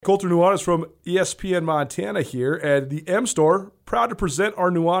Colter Nuanez from ESPN Montana here, and the M Store, proud to present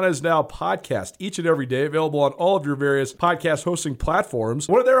our Nuanez Now podcast each and every day, available on all of your various podcast hosting platforms.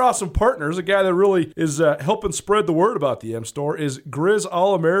 One of their awesome partners, a guy that really is helping spread the word about the M Store, is Grizz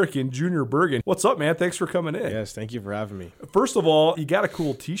All-American Junior Bergen. What's up, man? Thanks for coming in. Yes, thank you for having me. First of all, you got a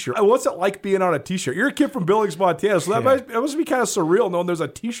cool t-shirt. What's it like being on a t-shirt? You're a kid from Billings, Montana, so that must be kind of surreal knowing there's a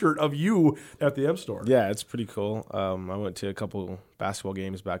t-shirt of you at the M Store. Yeah, it's pretty cool. I went to a couple basketball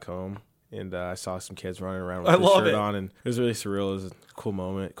games back home, and I saw some kids running around with the shirt on, and it was really surreal. It was a cool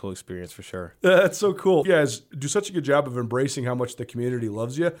moment, cool experience for sure. That's so cool. You guys do such a good job of embracing how much the community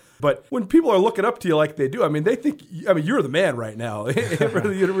loves you. But when people are looking up to you like they do, they think, you're the man right now for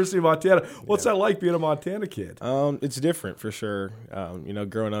the University of Montana. What's that like being a Montana kid? It's different for sure.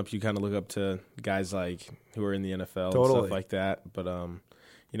 Growing up, you kind of look up to guys like who are in the NFL and stuff like that. But,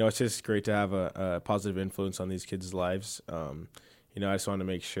 it's just great to have a positive influence on these kids' lives. I just want to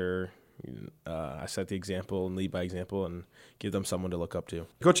make sure I set the example and lead by example and give them someone to look up to.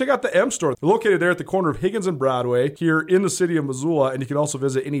 Go check out the M Store. They're located there at the corner of Higgins and Broadway here in the city of Missoula, and you can also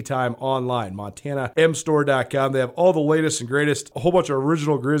visit anytime online, montanamstore.com. They have all the latest and greatest, a whole bunch of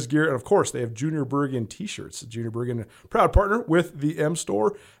original Grizz gear, and of course, they have Junior Bergen t-shirts. Junior Bergen, proud partner with the M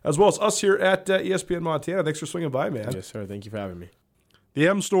Store, as well as us here at ESPN Montana. Thanks for swinging by, man. Yes, sir. Thank you for having me. The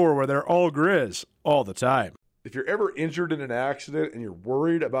M Store, where they're all Grizz all the time. If you're ever injured in an accident and you're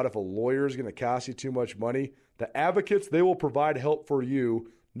worried about if a lawyer is going to cost you too much money, the Advocates, they will provide help for you.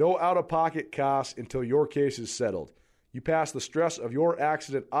 No out-of-pocket costs until your case is settled. You pass the stress of your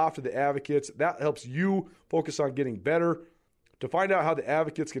accident off to the Advocates. That helps you focus on getting better. To find out how the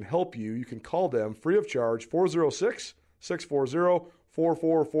Advocates can help you, you can call them free of charge,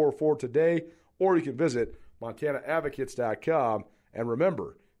 406-640-4444 today, or you can visit montanaadvocates.com. And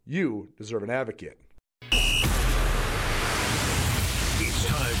remember, you deserve an advocate. It's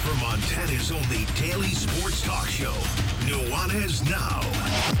time for Montana's only daily sports talk show, Nuanez Now.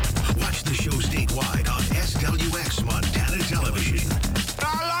 Watch the show statewide on SWX Montana Television.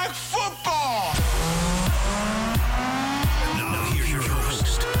 I like football! Now here's your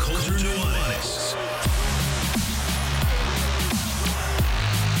host, Colter Nuanez.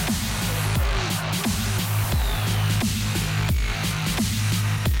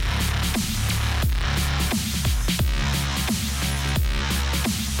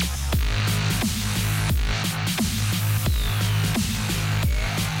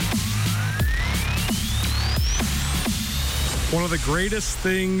 One of the greatest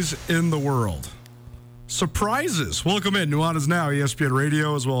things in the world. Surprises. Welcome in. Nuanez Now, ESPN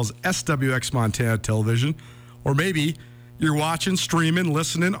Radio, as well as SWX Montana Television. Or maybe you're watching, streaming,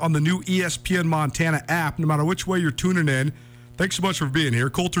 listening on the new ESPN Montana app, no matter which way you're tuning in. Thanks so much for being here.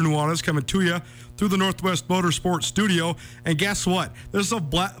 Colter Nuanez coming to you through the Northwest Motorsports Studio. And guess what? This is a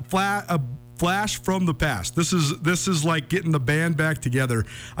flash from the past. This is like getting the band back together.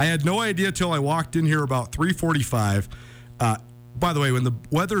 I had no idea till I walked in here about 3:45. By the way, when the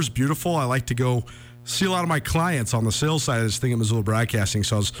weather's beautiful, I like to go see a lot of my clients on the sales side of this thing at Missoula Broadcasting.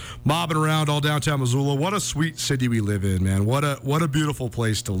 So I was mobbing around all downtown Missoula. What a sweet city we live in, man. What a beautiful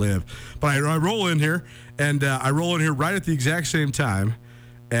place to live. But I roll in here, and I roll in here right at the exact same time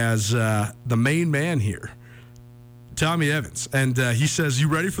as the main man here, Tommy Evans. And he says, "You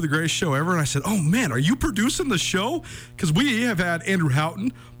ready for the greatest show ever?" And I said, "Oh, man, are you producing the show?" Because we have had Andrew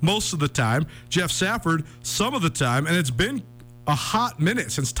Houghton most of the time, Jeff Safford some of the time, and it's been a hot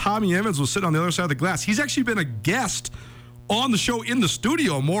minute since Tommy Evans was sitting on the other side of the glass. He's actually been a guest on the show in the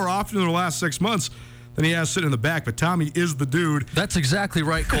studio more often in the last 6 months than he has sitting in the back, but Tommy is the dude. That's exactly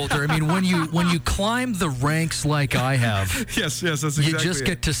right, Colter. I mean, when you climb the ranks like I have, yes, that's exactly you just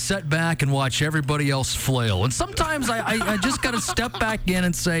get to sit back and watch everybody else flail. And sometimes I just got to step back in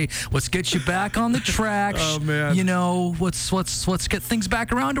and say, let's get you back on the tracks. Oh, man. Let's get things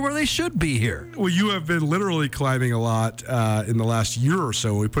back around to where they should be here. Well, you have been literally climbing a lot in the last year or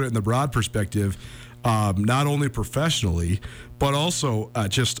so. We put it in the broad perspective, not only professionally, but also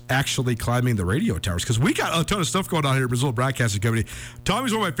just actually climbing the radio towers. Because we got a ton of stuff going on here at Missoula Broadcasting Company.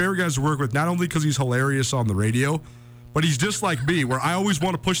 Tommy's one of my favorite guys to work with, not only because he's hilarious on the radio, but he's just like me, where I always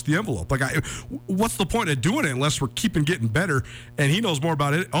want to push the envelope. Like, what's the point of doing it unless we're keeping getting better? And he knows more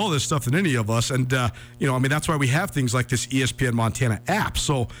about all this stuff than any of us. And, that's why we have things like this ESPN Montana app.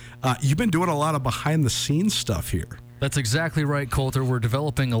 So you've been doing a lot of behind-the-scenes stuff here. That's exactly right, Colter. We're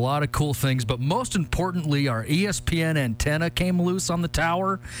developing a lot of cool things, but most importantly, our ESPN antenna came loose on the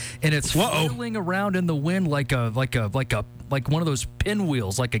tower, and it's flailing around in the wind like one of those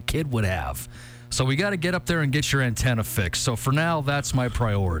pinwheels like a kid would have. So we got to get up there and get your antenna fixed. So for now, that's my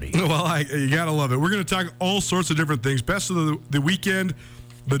priority. Well, you got to love it. We're going to talk all sorts of different things. Best of the weekend.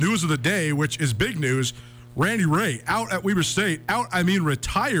 the news of the day, which is big news. Randy Ray out at Weber State.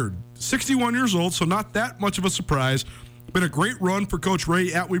 Retired. 61 years old, so not that much of a surprise. Been a great run for Coach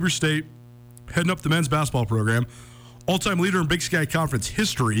Ray at Weber State, heading up the men's basketball program. All-time leader in Big Sky Conference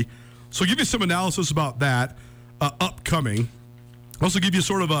history. So give you some analysis about that upcoming. Also give you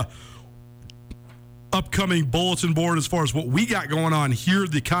sort of a upcoming bulletin board as far as what we got going on here,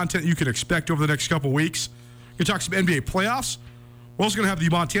 the content you can expect over the next couple weeks. We're going to talk some NBA playoffs. We're also going to have the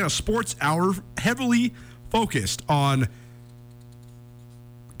Montana Sports Hour, heavily focused on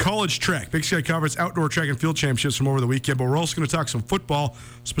college track, Big Sky Conference Outdoor Track and Field Championships from over the weekend. But we're also going to talk some football,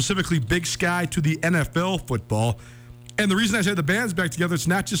 specifically Big Sky to the NFL football. And the reason I said the band's back together, it's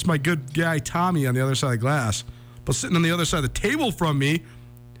not just my good guy Tommy on the other side of the glass, but sitting on the other side of the table from me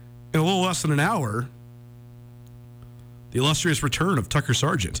in a little less than an hour, the illustrious return of Tucker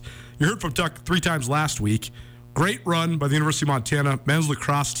Sargent. You heard from Tuck 3 times last week. Great run by the University of Montana men's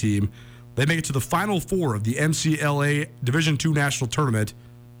lacrosse team. They make it to the Final Four of the MCLA Division II National Tournament.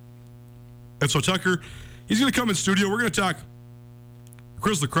 And so Tucker, he's going to come in studio. We're going to talk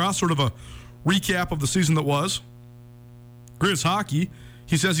Grizz lacrosse, sort of a recap of the season that was. Grizz hockey,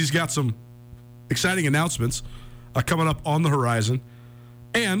 he says he's got some exciting announcements coming up on the horizon.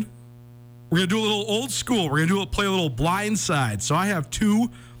 And we're going to do a little old school. We're going to play a little blind side. So I have 2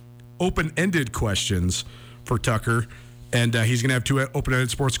 open-ended questions for Tucker, and he's going to have 2 open-ended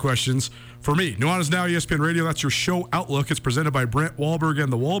sports questions for me. Nuanez Now, ESPN Radio, that's your show Outlook. It's presented by Brent Wahlberg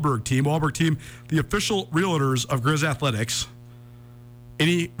and the Wahlberg team. Wahlberg team, the official realtors of Grizz Athletics.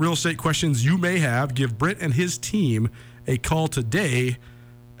 Any real estate questions you may have, give Brent and his team a call today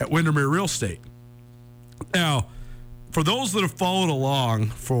at Windermere Real Estate. Now, for those that have followed along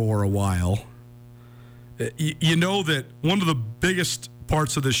for a while, you know that one of the biggest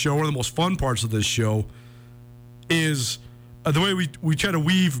parts of this show, one of the most fun parts of this show, is the way we try to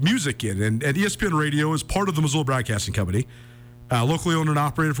weave music in. And ESPN Radio is part of the Missoula Broadcasting Company, locally owned and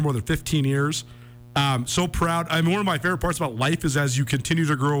operated for more than 15 years. So proud. I mean, one of my favorite parts about life is as you continue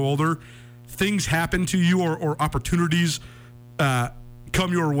to grow older, things happen to you or opportunities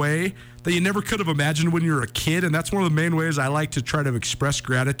come your way that you never could have imagined when you were a kid. And that's one of the main ways I like to try to express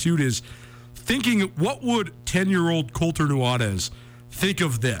gratitude is thinking, what would 10-year-old Colter Nuanez think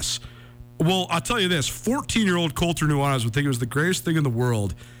of this? Well, I'll tell you this, 14-year-old Colter Nuanez would think it was the greatest thing in the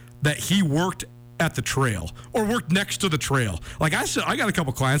world that he worked at the trail or worked next to the trail. Like I said, I got a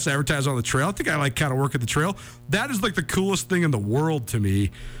couple clients that advertise on the trail. I think I kind of work at the trail. That is like the coolest thing in the world to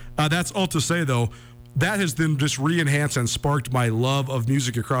me. That's all to say, though, that has then just re-enhanced and sparked my love of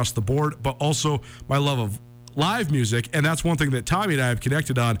music across the board, but also my love of live music, and that's one thing that Tommy and I have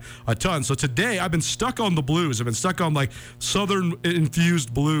connected on a ton. So today, I've been stuck on the blues. I've been stuck on like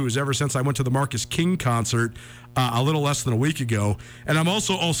Southern-infused blues ever since I went to the Marcus King concert a little less than a week ago. And I'm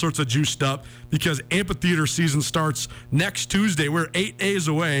also all sorts of juiced up because amphitheater season starts next Tuesday. We're 8 days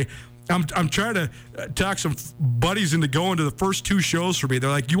away. I'm trying to talk some buddies into going to the first 2 shows for me. They're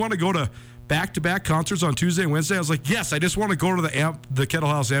like, you want to go to back-to-back concerts on Tuesday and Wednesday? I was like, yes, I just want to go to the Kettle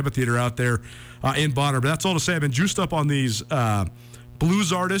House Amphitheater out there in Bonner. But that's all to say, I've been juiced up on these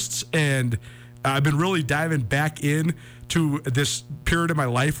blues artists, and I've been really diving back in to this period of my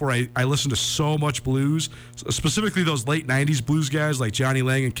life where I listen to so much blues, specifically those late 90s blues guys like Johnny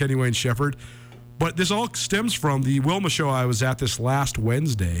Lang and Kenny Wayne Shepherd. But this all stems from the Wilma show I was at this last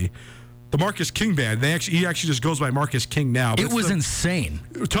Wednesday. The Marcus King Band. He actually just goes by Marcus King now. It was insane.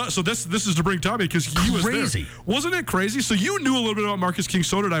 So this is to bring Tommy because he was there. Wasn't it crazy? So you knew a little bit about Marcus King.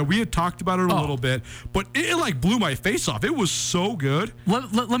 So did I. We had talked about it a little bit, but it like blew my face off. It was so good.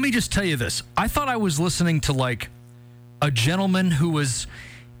 Let me just tell you this. I thought I was listening to like a gentleman who was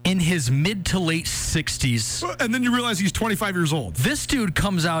in his mid to late 60s. And then you realize he's 25 years old. This dude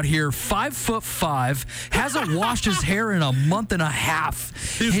comes out here 5'5", hasn't washed his hair in a month and a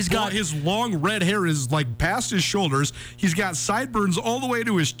half. His long red hair is like past his shoulders. He's got sideburns all the way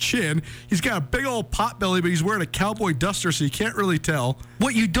to his chin. He's got a big old pot belly, but he's wearing a cowboy duster, so you can't really tell.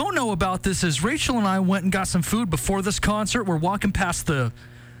 What you don't know about this is Rachel and I went and got some food before this concert. We're walking past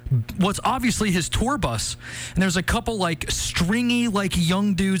what's obviously his tour bus, and there's a couple like stringy like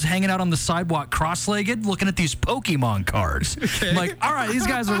young dudes hanging out on the sidewalk cross-legged looking at these Pokemon cards. Okay. I'm like, all right, these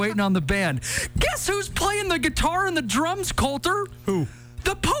guys are waiting on the band. Guess who's playing the guitar and the drums, Colter? Who?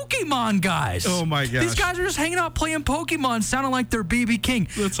 The Pokemon guys. Oh, my gosh. These guys are just hanging out playing Pokemon, sounding like they're B.B. King.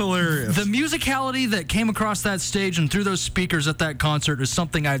 That's hilarious. The musicality that came across that stage and through those speakers at that concert is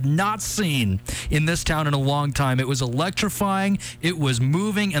something I've not seen in this town in a long time. It was electrifying, it was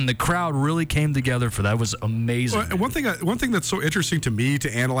moving, and the crowd really came together for that. It was amazing. Well, one thing that's so interesting to me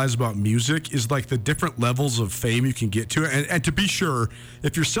to analyze about music is like the different levels of fame you can get to. And to be sure,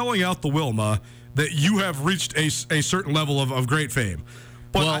 if you're selling out the Wilma, that you have reached a certain level of great fame.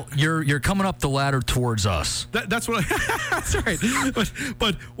 But you're coming up the ladder towards us. That's what. That's right.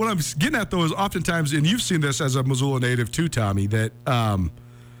 But what I'm getting at though is oftentimes, and you've seen this as a Missoula native too, Tommy, that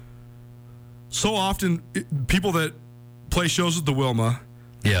so often people that play shows at the Wilma,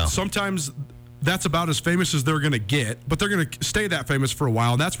 sometimes that's about as famous as they're going to get, but they're going to stay that famous for a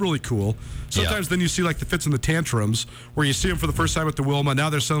while, and that's really cool. Sometimes then you see like the Fits and the Tantrums, where you see them for the first time at the Wilma. Now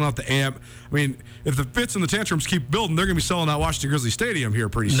they're selling out the amp. I mean, if the Fits and the Tantrums keep building, they're going to be selling out Washington Grizzly Stadium here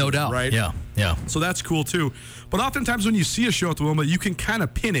pretty soon. No doubt. Right? Yeah. So that's cool too. But oftentimes when you see a show at the Wilma, you can kind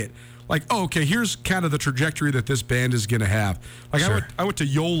of pin it. Like, oh, okay, here's kind of the trajectory that this band is going to have. Like Sure. I went to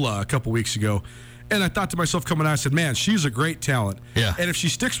Yola a couple weeks ago, and I thought to myself coming out, I said, man, she's a great talent. Yeah. And if she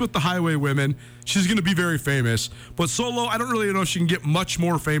sticks with the Highway Women, she's going to be very famous. But solo, I don't really know if she can get much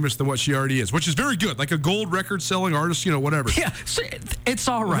more famous than what she already is, which is very good. Like a gold record selling artist, whatever. Yeah, it's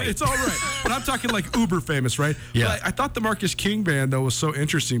all right. It's all right. But I'm talking like uber famous, right? Yeah. But I thought the Marcus King band, though, was so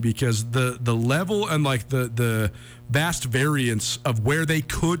interesting because the level and like the vast variance of where they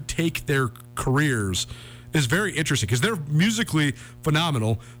could take their careers is very interesting because they're musically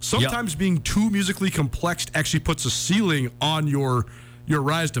phenomenal. Sometimes being too musically complex actually puts a ceiling on your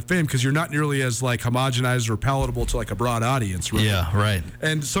rise to fame because you're not nearly as like homogenized or palatable to like a broad audience. Really. Yeah, right.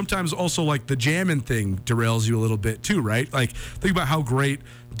 And sometimes also like the jamming thing derails you a little bit too, right? Like think about how great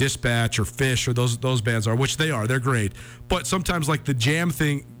Dispatch or Fish or those bands are, which they are. They're great. But sometimes like the jam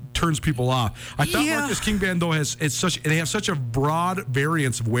thing turns people off. I thought Marcus King Band though they have such a broad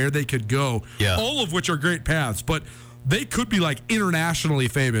variance of where they could go. Yeah. All of which are great paths, but they could be like internationally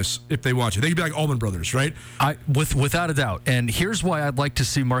famous if they want to. They could be like Allman Brothers, right? Without a doubt. And here's why I'd like to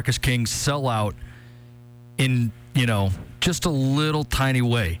see Marcus King sell out in, just a little tiny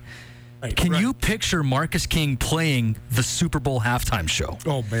way. Right, Can you picture Marcus King playing the Super Bowl halftime show?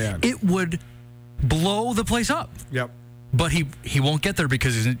 Oh man. It would blow the place up. Yep. But he won't get there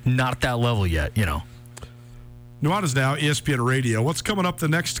because he's not at that level yet, Nuanez Now, ESPN Radio. What's coming up the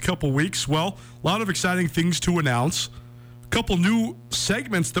next couple weeks? Well, a lot of exciting things to announce. A couple new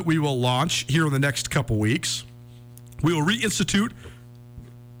segments that we will launch here in the next couple weeks. We will reinstitute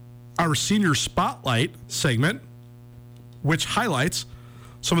our Senior Spotlight segment, which highlights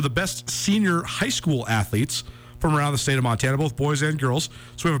some of the best senior high school athletes from around the state of Montana, both boys and girls.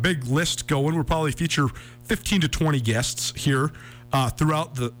 So we have a big list going. We'll probably feature 15 to 20 guests here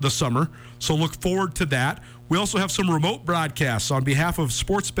throughout the summer. So look forward to that. We also have some remote broadcasts on behalf of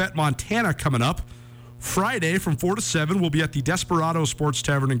Sportsbet Montana coming up. Friday from 4 to 7, we'll be at the Desperado Sports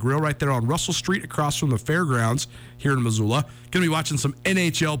Tavern and Grill right there on Russell Street across from the fairgrounds here in Missoula. Going to be watching some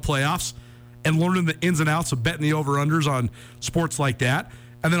NHL playoffs and learning the ins and outs of betting the over-unders on sports like that.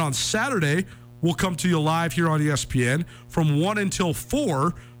 And then on Saturday, we'll come to you live here on ESPN from 1 until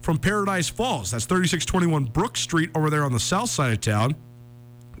 4 from Paradise Falls. That's 3621 Brook Street over there on the south side of town.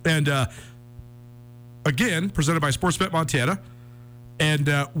 And again, presented by Sportsbet Montana. And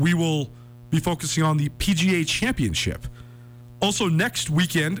we will be focusing on the PGA Championship. Also next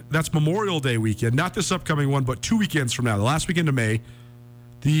weekend, that's Memorial Day weekend, not this upcoming one, but 2 weekends from now, the last weekend of May,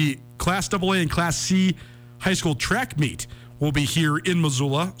 the Class AA and Class C high school track meet will be here in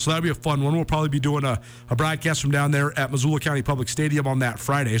Missoula, so that'll be a fun one. We'll probably be doing a broadcast from down there at Missoula County Public Stadium on that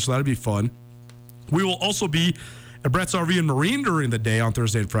Friday, so that'll be fun. We will also be at Brett's RV and Marine during the day on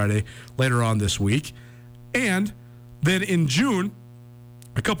Thursday and Friday later on this week. And then in June,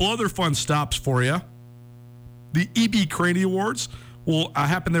 a couple other fun stops for you. The E.B. Craney Awards will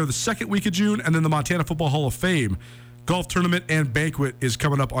happen there the second week of June, and then the Montana Football Hall of Fame golf tournament and banquet is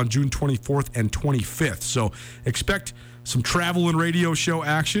coming up on June 24th and 25th. So expect some travel and radio show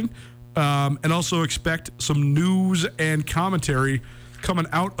action, and also expect some news and commentary coming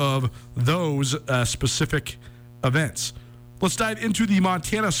out of those specific events. Let's dive into the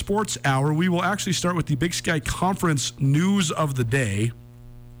Montana Sports Hour. We will actually start with the Big Sky Conference news of the day.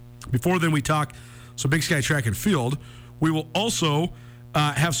 Before then, we talk some Big Sky track and field. We will also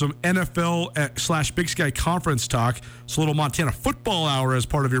have some NFL / Big Sky Conference talk. It's a little Montana Football Hour as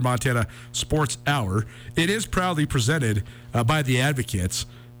part of your Montana Sports Hour. It is proudly presented by the Advocates.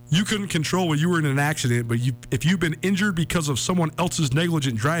 You couldn't control when you were in an accident, but if you've been injured because of someone else's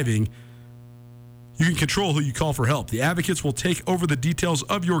negligent driving, you can control who you call for help. The Advocates will take over the details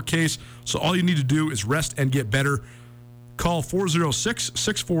of your case, so all you need to do is rest and get better. Call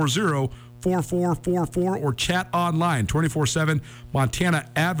 406-640-4444 or chat online 24/7,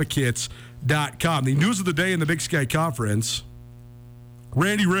 MontanaAdvocates.com. The news of the day in the Big Sky Conference,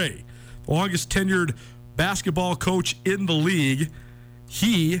 Randy Rahe, the longest tenured basketball coach in the league,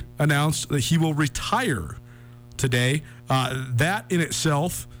 he announced that he will retire today. That in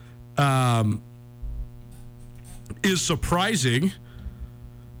itself is surprising.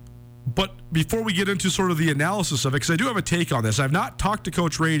 But before we get into sort of the analysis of it, because I do have a take on this, I've not talked to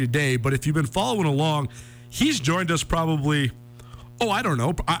Coach Rahe today, but if you've been following along, he's joined us probably, I don't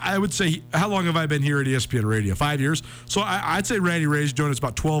know. I would say, how long have I been here at ESPN Radio? 5 years. So I'd say Randy Rahe's joined us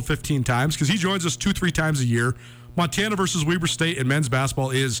about 12, 15 times because he joins us 2-3 times a year. Montana versus Weber State in men's basketball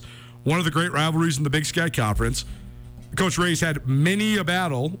is one of the great rivalries in the Big Sky Conference. Coach Rahe's had many a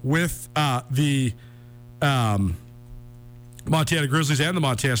battle with the Montana Grizzlies and the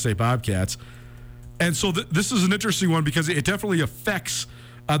Montana State Bobcats. And so this is an interesting one because it definitely affects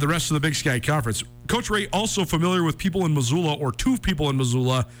the rest of the Big Sky Conference. Coach Rahe also familiar with people in Missoula, or two people in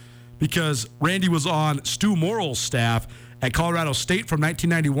Missoula, because Randy was on Stu Morrill's staff at Colorado State from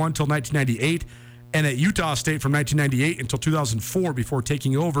 1991 until 1998 and at Utah State from 1998 until 2004 before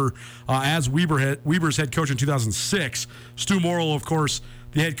taking over as Weber's head coach in 2006. Stu Morrill, of course,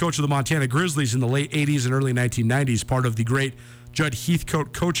 the head coach of the Montana Grizzlies in the late 80s and early 1990s, part of the great Judd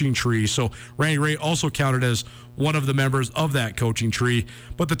Heathcote coaching tree. So Randy Rahe also counted as one of the members of that coaching tree.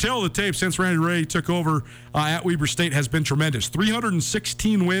 But the tale of the tape since Randy Rahe took over at Weber State has been tremendous.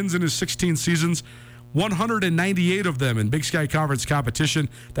 316 wins in his 16 seasons, 198 of them in Big Sky Conference competition.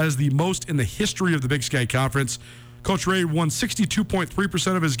 That is the most in the history of the Big Sky Conference. Coach Rahe won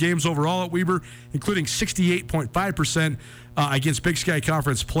 62.3% of his games overall at Weber, including 68.5% against Big Sky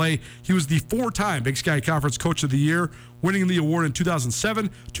Conference play. He was the 4-time Big Sky Conference Coach of the Year, winning the award in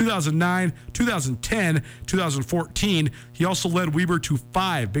 2007, 2009, 2010, 2014. He also led Weber to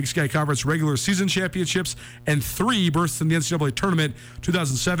 5 Big Sky Conference regular season championships and 3 berths in the NCAA tournament,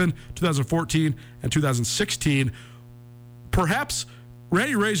 2007, 2014, and 2016. Perhaps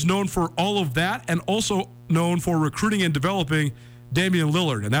Randy Rahe's known for all of that and also known for recruiting and developing Damian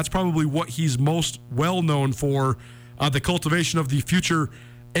Lillard. And that's probably what he's most well known for, the cultivation of the future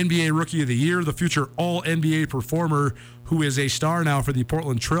NBA Rookie of the Year, the future All-NBA performer who is a star now for the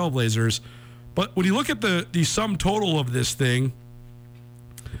Portland Trailblazers. But when you look at the sum total of this thing,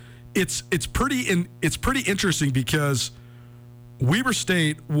 it's pretty interesting because Weber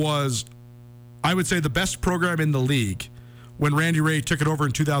State was, I would say, the best program in the league when Randy Rahe took it over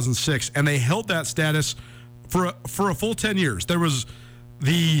in 2006, and they held that status for a full 10 years. There was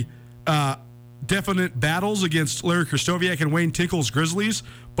the definite battles against Larry Krzysztofiak and Wayne Tinkle's Grizzlies,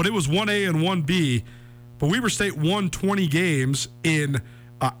 but it was 1A and 1B. But Weber State won 20 games in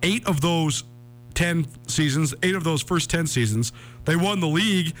 8 of those 10 seasons, 8 of those first 10 seasons. They won the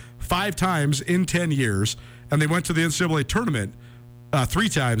league 5 times in 10 years, and they went to the NCAA tournament 3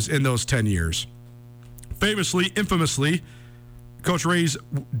 times in those 10 years. Famously, infamously, Coach Rahe's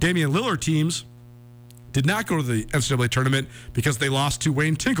Damian Lillard teams did not go to the NCAA tournament because they lost to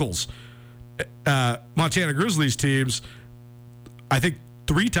Wayne Tinkle's Montana Grizzlies teams, I think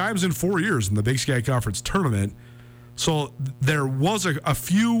 3 times in 4 years in the Big Sky Conference tournament. So there was a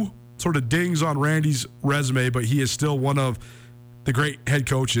few sort of dings on Randy's resume, but he is still one of the great head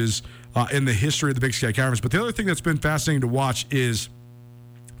coaches in the history of the Big Sky Conference. But the other thing that's been fascinating to watch is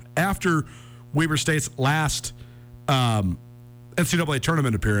after Weber State's last NCAA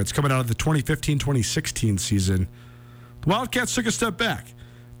tournament appearance coming out of the 2015-2016 season, the Wildcats took a step back.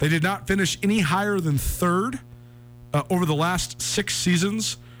 They did not finish any higher than 3rd over the last 6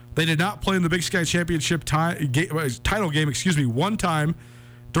 seasons. They did not play in the Big Sky Championship title game, one time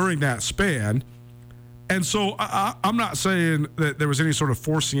during that span. And so I'm not saying that there was any sort of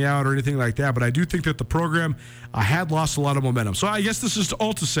forcing out or anything like that, but I do think that the program had lost a lot of momentum. So I guess this is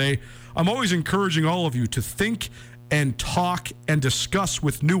all to say I'm always encouraging all of you to think and talk and discuss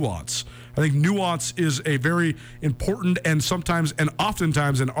with nuance. I think nuance is a very important and sometimes and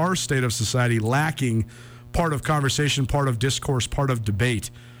oftentimes in our state of society lacking part of conversation, part of discourse, part of debate.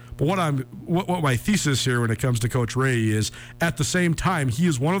 But what my thesis here when it comes to Coach Rahe is, at the same time, he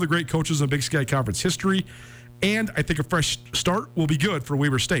is one of the great coaches in Big Sky Conference history, and I think a fresh start will be good for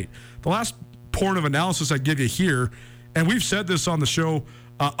Weber State. The last point of analysis I give you here, and we've said this on the show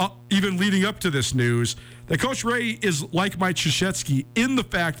even leading up to this news, that Coach Rahe is like Mike Krzyzewski in the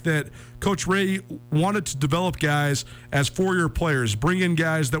fact that Coach Rahe wanted to develop guys as 4-year players, bring in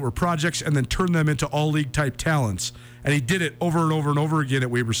guys that were projects and then turn them into all-league type talents. And he did it over and over and over again at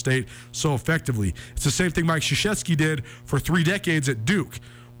Weber State so effectively. It's the same thing Mike Krzyzewski did for 3 decades at Duke.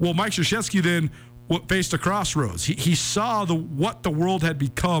 Well, Mike Krzyzewski then faced a crossroads. He saw what the world had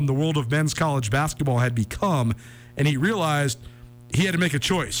become, the world of men's college basketball had become, and he realized he had to make a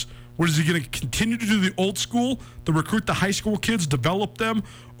choice. Was he going to continue to do the old school, to recruit the high school kids, develop them,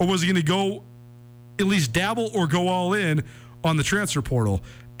 or was he going to go at least dabble or go all in on the transfer portal?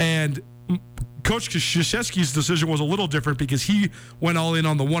 And Coach Krzyzewski's decision was a little different because he went all in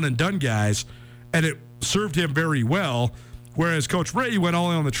on the one-and-done guys, and it served him very well, whereas Coach Ray went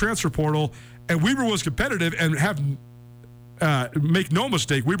all in on the transfer portal, and Weber was competitive, and make no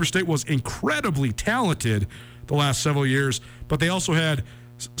mistake, Weber State was incredibly talented the last several years, but they also had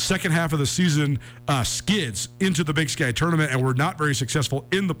second half of the season skids into the Big Sky tournament and were not very successful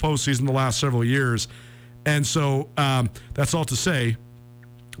in the postseason the last several years. And so that's all to say,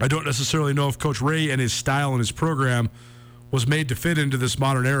 I don't necessarily know if Coach Ray and his style and his program was made to fit into this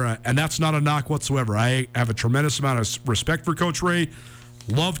modern era, and that's not a knock whatsoever. I have a tremendous amount of respect for Coach Ray,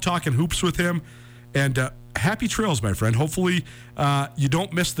 love talking hoops with him, and happy trails, my friend. Hopefully you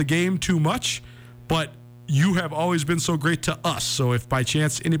don't miss the game too much, but you have always been so great to us. So if by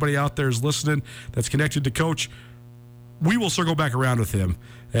chance anybody out there is listening that's connected to Coach, we will circle back around with him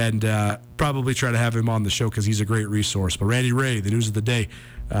and probably try to have him on the show because he's a great resource. But Randy Ray, the news of the day,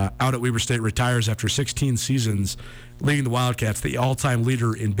 out at Weber State, retires after 16 seasons leading the Wildcats, the all-time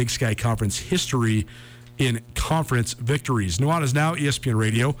leader in Big Sky Conference history in conference victories. Nuanez Now, ESPN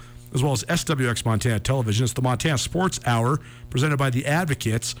Radio, as well as SWX Montana Television. It's the Montana Sports Hour presented by the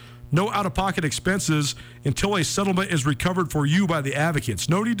Advocates. No out-of-pocket expenses until a settlement is recovered for you by the Advocates.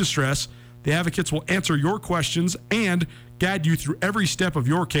 No need to stress. The Advocates will answer your questions and guide you through every step of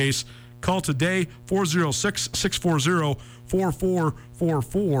your case. Call today,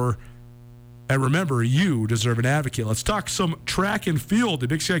 406-640-4444. And remember, you deserve an advocate. Let's talk some track and field. The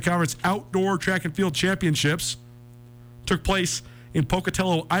Big Sky Conference Outdoor Track and Field Championships took place in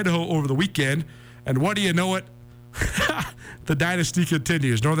Pocatello, Idaho over the weekend. And what do you know it? The dynasty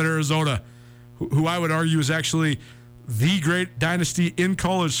continues. Northern Arizona, who I would argue is actually the great dynasty in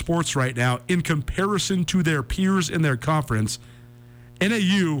college sports right now in comparison to their peers in their conference.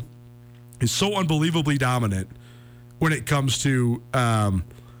 NAU is so unbelievably dominant when it comes to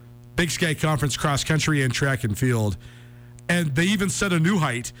Big Sky Conference cross country and track and field. And they even set a new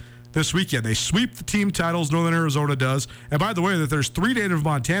height this weekend. They sweep the team titles, Northern Arizona does. And by the way, that there's 3 native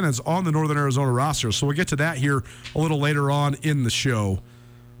Montanans on the Northern Arizona roster, so we'll get to that here a little later on in the show.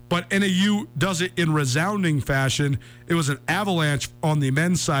 But NAU does it in resounding fashion. It was an avalanche on the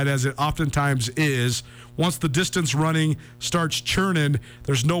men's side, as it oftentimes is. Once the distance running starts churning,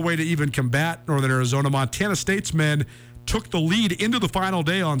 there's no way to even combat Northern Arizona. Montana State's men took the lead into the final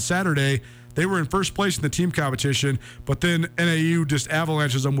day on Saturday. They were in first place in the team competition, but then NAU just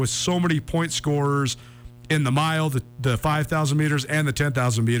avalanches them with so many point scorers in the mile, the 5,000 meters, and the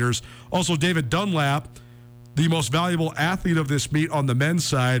 10,000 meters. Also, David Dunlap, the most valuable athlete of this meet on the men's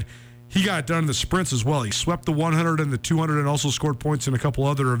side, he got it done in the sprints as well. He swept the 100 and the 200 and also scored points in a couple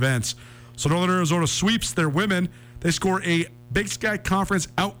other events. So Northern Arizona sweeps their women. They score a Big Sky Conference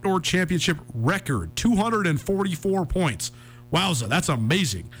Outdoor Championship record, 244 points. Wowza, that's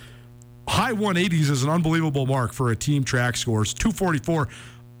amazing. High 180s is an unbelievable mark for a team track scores. 244,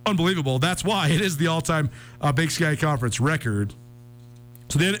 unbelievable. That's why it is the all-time Big Sky Conference record.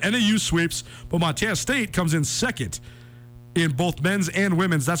 So the NAU sweeps, but Montana State comes in second in both men's and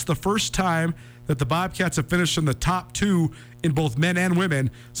women's. That's the first time that the Bobcats have finished in the top 2 in both men and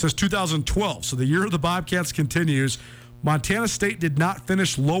women since 2012. So the year of the Bobcats continues. Montana State did not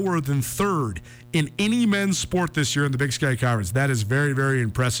finish lower than 3rd in any men's sport this year in the Big Sky Conference. That is very, very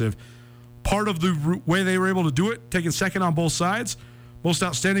impressive. Part of the way they were able to do it, taking second on both sides, most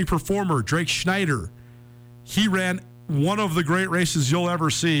outstanding performer, Drake Schneider. He ran one of the great races you'll ever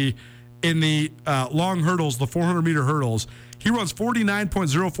see in the long hurdles, the 400-meter hurdles. He runs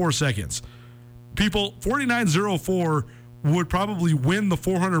 49.04 seconds. People, 49.04 would probably win the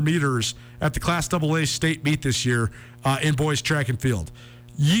 400 meters at the Class AA state meet this year in boys track and field.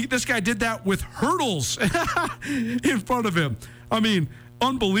 This guy did that with hurdles in front of him. I mean,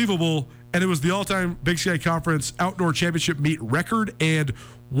 unbelievable. And it was the all-time Big Sky Conference Outdoor Championship meet record and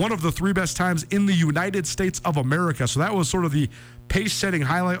one of the 3 best times in the United States of America. So that was sort of the pace-setting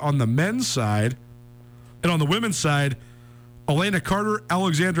highlight on the men's side. And on the women's side, Elena Carter,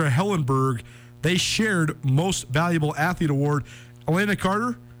 Alexandra Hellenberg, they shared Most Valuable Athlete Award. Elena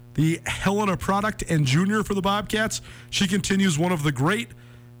Carter, the Helena product and junior for the Bobcats, she continues one of the great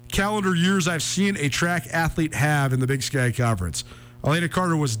calendar years I've seen a track athlete have in the Big Sky Conference. Elena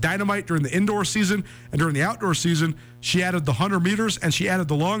Carter was dynamite during the indoor season, and during the outdoor season, she added the 100 meters and she added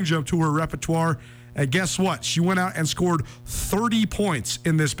the long jump to her repertoire. And guess what? She went out and scored 30 points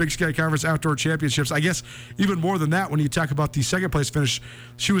in this Big Sky Conference Outdoor Championships. I guess even more than that when you talk about the second place finish.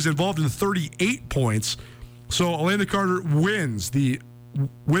 She was involved in 38 points. So Elena Carter wins the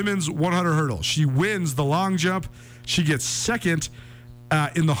women's 100 hurdle. She wins the long jump. She gets second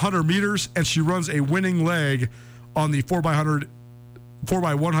in the 100 meters, and she runs a winning leg on the 4x100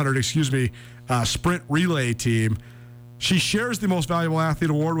 sprint relay team. She shares the Most Valuable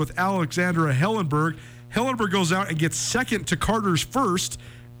Athlete award with Alexandra Hellenberg. Hellenberg goes out and gets second to Carter's first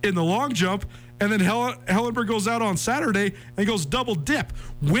in the long jump, and then Hellenberg goes out on Saturday and goes double dip,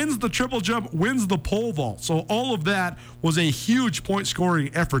 wins the triple jump, wins the pole vault. So all of that was a huge point scoring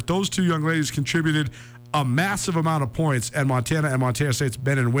effort. Those two young ladies contributed a massive amount of points, and Montana and Montana State's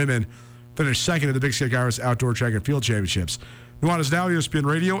men and women finished second in the Big Sky Conference Outdoor Track and Field Championships. Nuanez Now, ESPN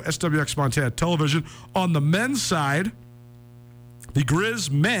Radio, SWX Montana Television. On the men's side, the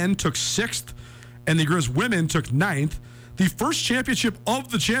Grizz men took 6th, and the Grizz women took 9th. The first championship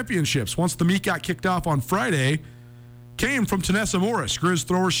of the championships, once the meet got kicked off on Friday, came from Tanessa Morris. Grizz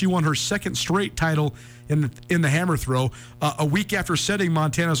thrower, she won her second straight title in the hammer throw. A week after setting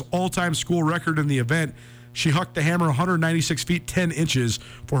Montana's all-time school record in the event, she hucked the hammer 196 feet 10 inches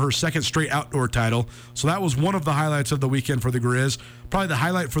for her second straight outdoor title. So that was one of the highlights of the weekend for the Grizz. Probably the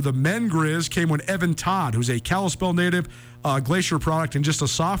highlight for the men Grizz came when Evan Todd, who's a Kalispell native, Glacier product, and just a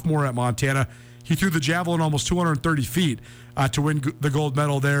sophomore at Montana, he threw the javelin almost 230 feet to win the gold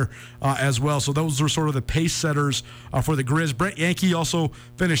medal there as well. So those were sort of the pace setters for the Grizz. Brett Yankee also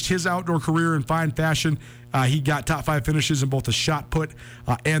finished his outdoor career in fine fashion. He got top 5 finishes in both the shot put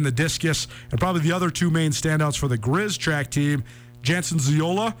and the discus. And probably the other two main standouts for the Grizz track team, Jansen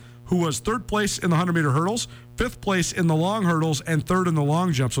Ziola, who was 3rd place in the 100-meter hurdles, 5th place in the long hurdles, and 3rd in the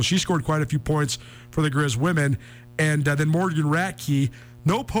long jump. So she scored quite a few points for the Grizz women. And then Morgan Ratke,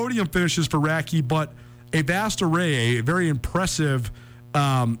 no podium finishes for Ratke, but a vast array, a very impressive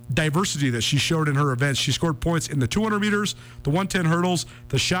diversity that she showed in her events. She scored points in the 200 meters, the 110 hurdles,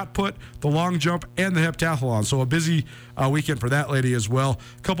 the shot put, the long jump, and the heptathlon. So a busy weekend for that lady as well.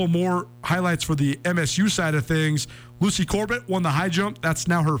 A couple more highlights for the MSU side of things. Lucy Corbett won the high jump. That's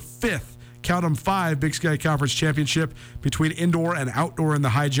now her 5th, count them 5, Big Sky Conference championship between indoor and outdoor in the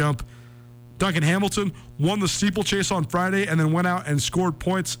high jump. Duncan Hamilton won the steeplechase on Friday and then went out and scored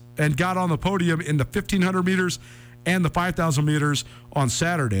points and got on the podium in the 1,500 meters and the 5,000 meters on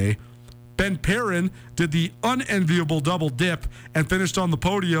Saturday. Ben Perrin did the unenviable double dip and finished on the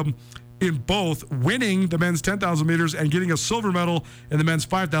podium in both, winning the men's 10,000 meters and getting a silver medal in the men's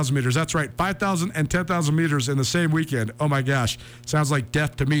 5,000 meters. That's right, 5,000 and 10,000 meters in the same weekend. Oh my gosh, sounds like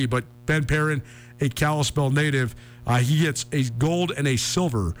death to me, but Ben Perrin, a Kalispell native, he gets a gold and a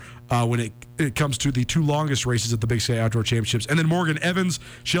silver when it comes to the 2 longest races at the Big Sky Outdoor Championships. And then Morgan Evans,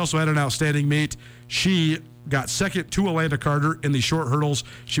 she also had an outstanding meet. She got second to Elena Carter in the short hurdles.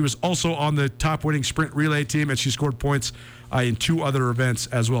 She was also on the top winning sprint relay team, and she scored points in 2 other events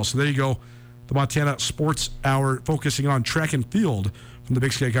as well. So there you go. The Montana Sports Hour focusing on track and field from the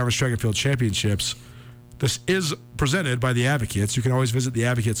Big Sky Conference Track and Field Championships. This is presented by the Advocates. You can always visit the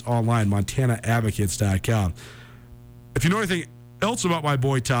Advocates online, montanaadvocates.com. If you know anything else about my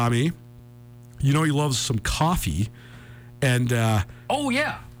boy Tommy, you know he loves some coffee. And oh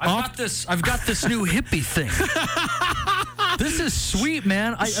yeah, I've got this new hippie thing. This is sweet,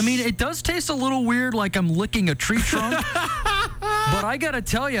 man. I mean, it does taste a little weird, like I'm licking a tree trunk. But I got to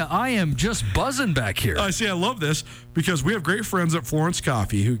tell you, I am just buzzing back here. I love this because we have great friends at Florence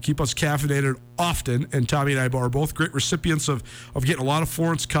Coffee who keep us caffeinated often. And Tommy and I are both great recipients of getting a lot of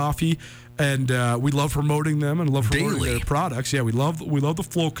Florence coffee. And we love promoting them and love promoting their products. Yeah, we love the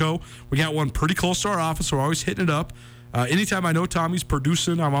Floco. We got one pretty close to our office, so we're always hitting it up. Anytime I know Tommy's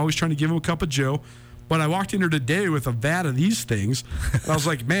producing, I'm always trying to give him a cup of Joe. But I walked in here today with a vat of these things. And I was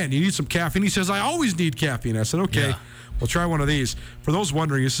like, man, you need some caffeine? He says, I always need caffeine. I said, okay, we'll try one of these. For those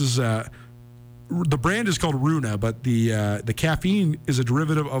wondering, this is the brand is called Runa, but the caffeine is a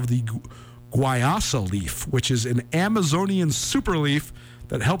derivative of the guayasa leaf, which is an Amazonian super leaf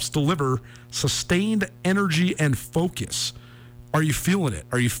that helps deliver sustained energy and focus. Are you feeling it?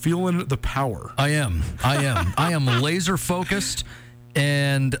 Are you feeling the power? I am. I am laser focused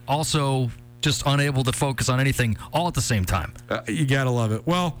and also just unable to focus on anything all at the same time. You got to love it.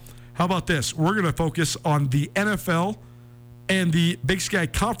 Well, how about this? We're going to focus on the NFL and the Big Sky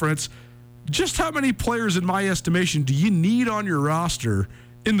Conference. Just how many players, in my estimation, do you need on your roster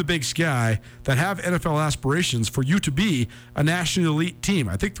in the Big Sky that have NFL aspirations for you to be a national elite team?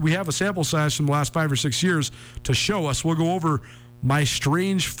 I think we have a sample size from the last 5 or 6 years to show us. We'll go over My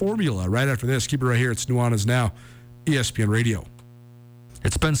Strange Formula right after this. Keep it right here. It's Nuanez Now, ESPN Radio.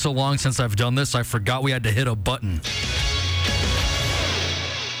 It's been so long since I've done this, I forgot we had to hit a button.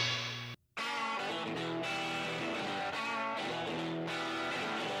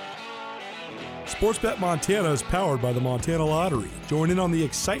 Sportsbet Montana is powered by the Montana Lottery. Join in on the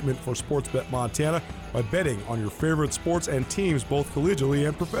excitement for Sportsbet Montana by betting on your favorite sports and teams both collegially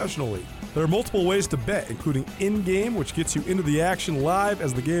and professionally. There are multiple ways to bet, including in-game, which gets you into the action live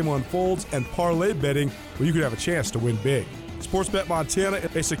as the game unfolds, and parlay betting, where you could have a chance to win big. Sportsbet Montana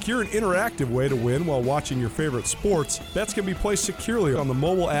is a secure and interactive way to win while watching your favorite sports. Bets can be placed securely on the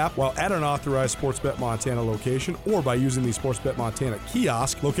mobile app while at an authorized Sportsbet Montana location or by using the Sportsbet Montana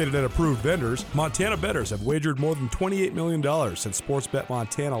kiosk located at approved vendors. Montana bettors have wagered more than $28 million since Sportsbet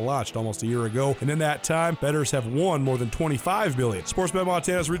Montana launched almost a year ago, and in that time, bettors have won more than $25 million. Sportsbet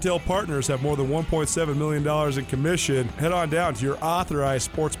Montana's retail partners have more than $1.7 million in commission. Head on down to your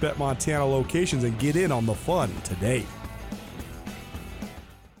authorized Sportsbet Montana locations and get in on the fun today.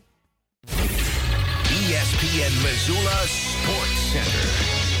 ESPN Missoula Sports Center.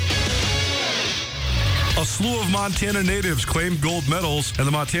 A slew of Montana natives claimed gold medals, and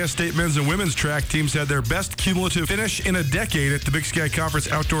the Montana State men's and women's track teams had their best cumulative finish in a decade at the Big Sky Conference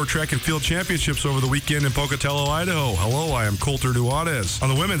Outdoor Track and Field Championships over the weekend in Pocatello, Idaho. Hello, I am Colter Nuanez. On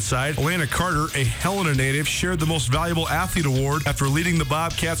the women's side, Elena Carter, a Helena native, shared the Most Valuable Athlete award after leading the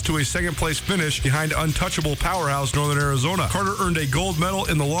Bobcats to a second-place finish behind untouchable powerhouse Northern Arizona. Carter earned a gold medal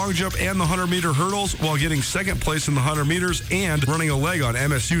in the long jump and the 100-meter hurdles while getting second place in the 100 meters and running a leg on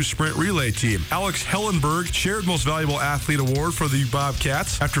MSU's sprint relay team. Alex Hellenberg shared Most Valuable Athlete award for the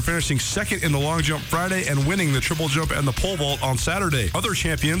Bobcats after finishing second in the long jump Friday and winning the triple jump and the pole vault on Saturday. Other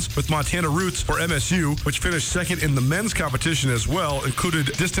champions with Montana roots for MSU, which finished second in the men's competition as well, included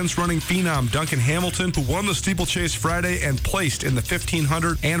distance running phenom Duncan Hamilton, who won the steeplechase Friday and placed in the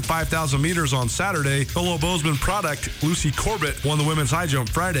 1,500 and 5,000 meters on Saturday. Fellow Bozeman product Lucy Corbett won the women's high jump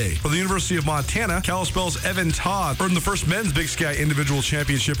Friday. For the University of Montana, Kalispell's Evan Todd earned the first men's Big Sky individual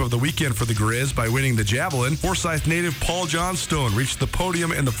championship of the weekend for the Grizz by winning the javelin. Forsyth native Paul Johnstone reached the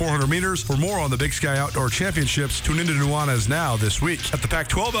podium in the 400 meters. For more on the Big Sky Outdoor Championships, tune into Nuanez Now this week. At the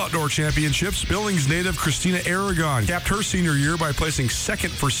Pac-12 Outdoor Championships, Billings native Christina Aragon capped her senior year by placing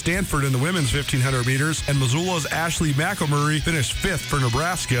second for Stanford in the women's 1,500 meters, and Missoula's Ashley McElmurray finished fifth for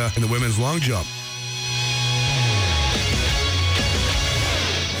Nebraska in the women's long jump.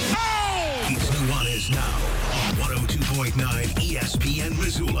 It's Nuanez Now on 102.9 ESPN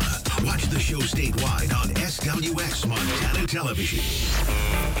Missoula. Watch the show statewide on SWX Montana Television. It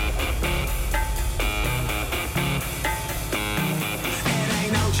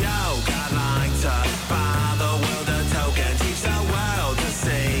ain't no joke, I'd like to buy the world a token, teach the world to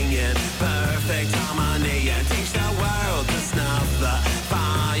sing in perfect harmony, and teach the world to snuff the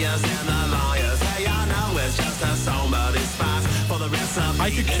fires and the liars. Hey, I know it's just a song, but it's fast for the rest of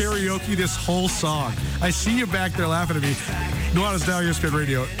I could karaoke this whole song. I see you back there laughing at me. Nuanez Now, ESPN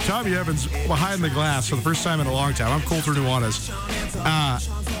Radio. Tommy Evans behind the glass for the first time in a long time. I'm Colter Nuanez.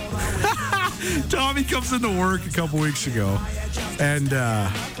 Tommy comes into work a couple weeks ago, and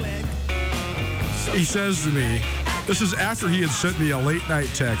he says to me, this is after he had sent me a late night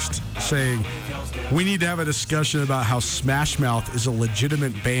text saying, we need to have a discussion about how Smash Mouth is a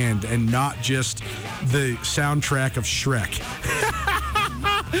legitimate band and not just the soundtrack of Shrek.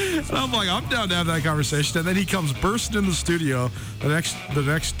 And I'm like, I'm down to have that conversation. And then he comes bursting in the studio the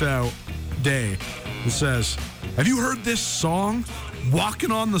next day and says, have you heard this song, Walking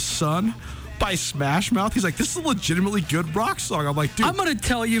on the Sun, by Smash Mouth? He's like, this is a legitimately good rock song. I'm like, dude. I'm going to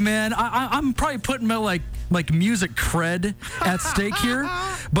tell you, man, I'm probably putting my like music cred at stake here.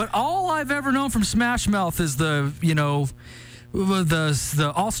 But all I've ever known from Smash Mouth is the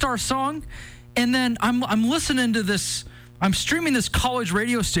All-Star song. And then I'm listening to this. I'm streaming this college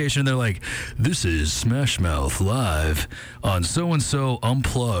radio station, and they're like, this is Smash Mouth live on so-and-so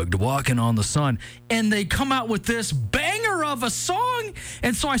Unplugged, Walking on the Sun. And they come out with this banger of a song.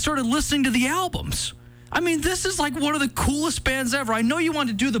 And so I started listening to the albums. I mean, this is like one of the coolest bands ever. I know you want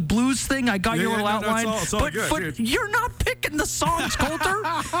to do the blues thing. I got your little outline. It's all good, but you're not picking the songs, Colter.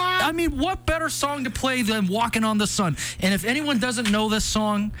 I mean, what better song to play than Walking on the Sun? And if anyone doesn't know this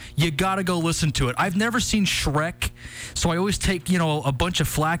song, you got to go listen to it. I've never seen Shrek, so I always take, a bunch of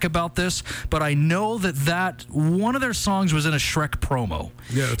flack about this. But I know that one of their songs was in a Shrek promo.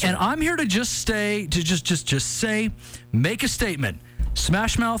 Yeah, that's and right. I'm here to just make a statement.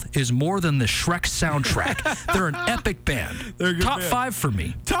 Smash Mouth is more than the Shrek soundtrack. They're an epic band. They're a good Top band. 5 for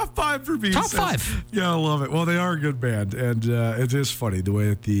me. Top 5 for me. Top 5. Yeah, I love it. Well, they are a good band, and it is funny the way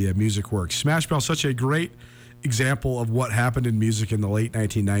that the music works. Smash Mouth, such a great example of what happened in music in the late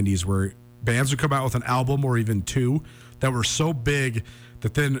 1990s, where bands would come out with an album or even two that were so big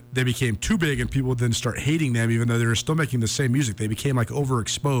that then they became too big and people would then start hating them even though they were still making the same music. They became like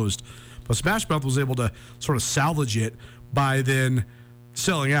overexposed. But Smash Mouth was able to sort of salvage it by then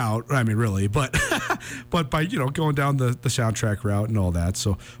selling out. I mean, really, but by, going down the soundtrack route and all that.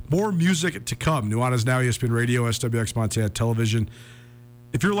 So more music to come. Nuanez Now, ESPN Radio, SWX Montana Television.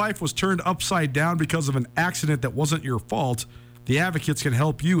 If your life was turned upside down because of an accident that wasn't your fault, the Advocates can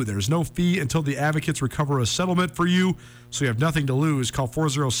help you. There's no fee until the Advocates recover a settlement for you, so you have nothing to lose. Call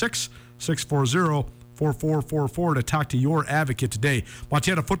 406-640-4444 to talk to your advocate today.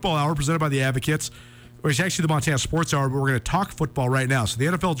 Montana Football Hour presented by the Advocates. It's actually the Montana Sports Hour, but we're going to talk football right now. So the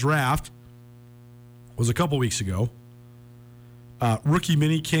NFL Draft was a couple weeks ago. Rookie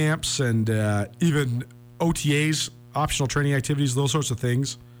mini camps and even OTAs, optional training activities, those sorts of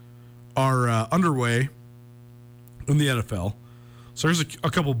things are underway in the NFL. So there's a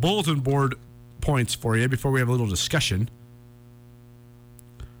couple bulletin board points for you before we have a little discussion.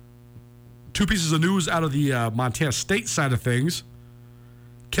 Two pieces of news out of the Montana State side of things.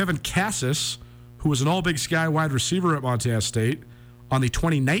 Kevin Cassis, who was an All-Big Sky wide receiver at Montana State on the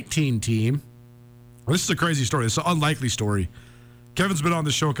 2019 team. Well, this is a crazy story. It's an unlikely story. Kevin's been on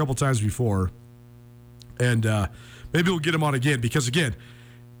this show a couple times before, and maybe we'll get him on again because, again,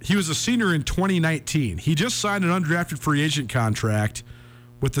 he was a senior in 2019. He just signed an undrafted free agent contract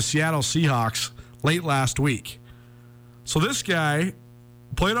with the Seattle Seahawks late last week. So this guy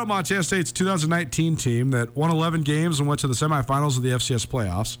played on Montana State's 2019 team that won 11 games and went to the semifinals of the FCS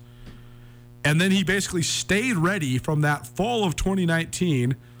playoffs. And then he basically stayed ready from that fall of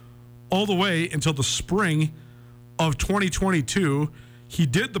 2019 all the way until the spring of 2022. He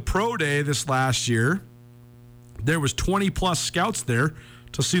did the pro day this last year. There was 20-plus scouts there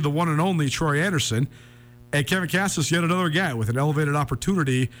to see the one and only Troy Anderson. And Kevin Cassis, yet another guy with an elevated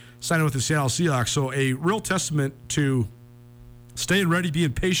opportunity, signing with the Seattle Seahawks. So a real testament to staying ready,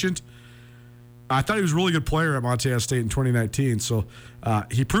 being patient. I thought he was a really good player at Montana State in 2019. So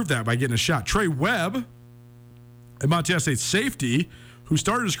he proved that by getting a shot. Trey Webb, a Montana State safety, who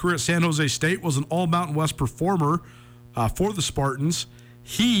started his career at San Jose State, was an All-Mountain West performer for the Spartans.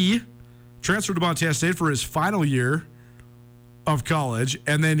 He transferred to Montana State for his final year of college,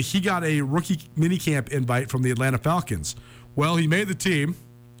 and then he got a rookie minicamp invite from the Atlanta Falcons. Well, he made the team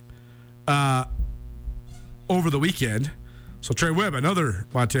over the weekend. So Trey Webb, another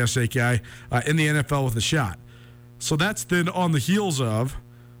Montana State guy in the NFL with a shot. So that's then on the heels of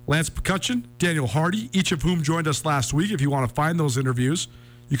Lance McCutcheon, Daniel Hardy, each of whom joined us last week. If you want to find those interviews,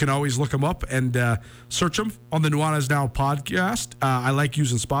 you can always look them up and search them on the Nuanez Now podcast. I like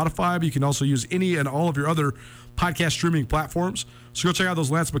using Spotify, but you can also use any and all of your other podcast streaming platforms. So go check out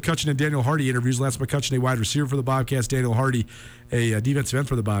those Lance McCutcheon and Daniel Hardy interviews. Lance McCutcheon, a wide receiver for the Bobcats. Daniel Hardy, a defensive end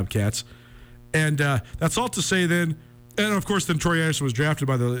for the Bobcats. And that's all to say then. And, of course, then Troy Anderson was drafted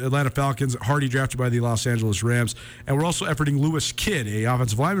by the Atlanta Falcons. Hardy drafted by the Los Angeles Rams. And we're also efforting Lewis Kidd, a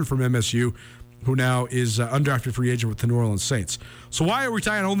offensive lineman from MSU, who now is undrafted free agent with the New Orleans Saints. So why are we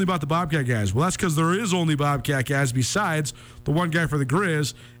talking only about the Bobcat guys? Well, that's because there is only Bobcat guys besides the one guy for the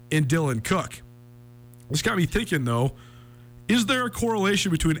Grizz in Dylan Cook. This got me thinking, though, is there a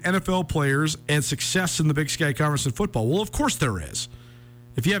correlation between NFL players and success in the Big Sky Conference in football? Well, of course there is.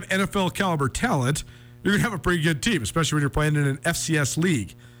 If you have NFL caliber talent, you're going to have a pretty good team, especially when you're playing in an FCS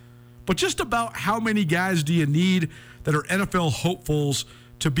league. But just about how many guys do you need that are NFL hopefuls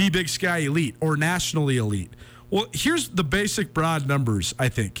to be Big Sky elite or nationally elite? Well, here's the basic broad numbers, I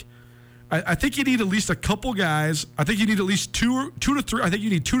think. I think you need at least a couple guys. I think you need at least two to three. I think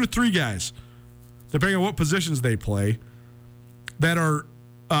you need 2 to 3 guys, depending on what positions they play, that are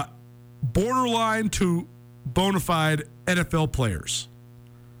borderline to bona fide NFL players.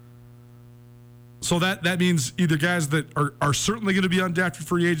 So that means either guys that are certainly going to be undrafted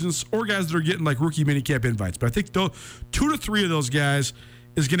free agents or guys that are getting like rookie minicamp invites. But I think 2 to 3 of those guys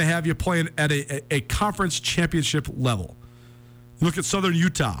is going to have you playing at a conference championship level. You look at Southern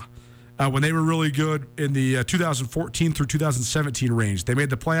Utah when they were really good in the 2014 through 2017 range. They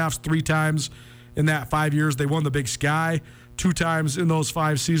made the playoffs 3 times in that 5 years. They won the Big Sky 2 times in those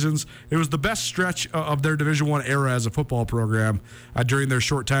 5 seasons. It was the best stretch of their Division I era as a football program during their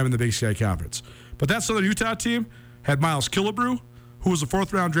short time in the Big Sky Conference. But that Southern Utah team had Miles Killebrew, who was a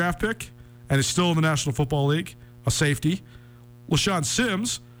 4th-round draft pick and is still in the National Football League, a safety. LaShawn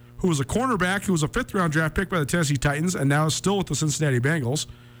Sims, who was a cornerback, who was a 5th-round draft pick by the Tennessee Titans and now is still with the Cincinnati Bengals.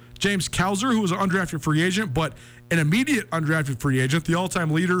 James Cowser, who was an undrafted free agent, but an immediate undrafted free agent, the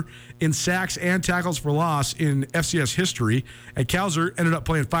all-time leader in sacks and tackles for loss in FCS history. And Cowser ended up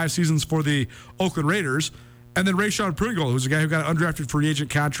playing 5 seasons for the Oakland Raiders And then Rayshon Pringle, who's a guy who got an undrafted free agent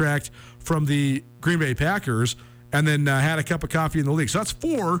contract from the Green Bay Packers and then had a cup of coffee in the league. So that's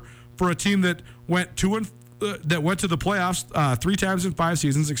 4 for a team that went to the playoffs 3 times in 5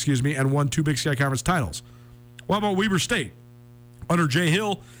 seasons, and won 2 Big Sky Conference titles. What about Weber State? Under Jay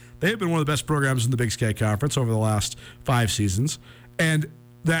Hill, they have been one of the best programs in the Big Sky Conference over the last 5 seasons. And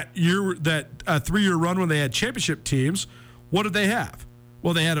that 3-year run when they had championship teams, what did they have?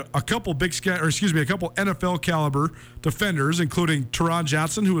 Well, they had a couple NFL caliber defenders, including Teron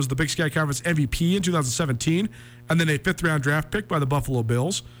Johnson, who was the Big Sky Conference MVP in 2017, and then a 5th-round draft pick by the Buffalo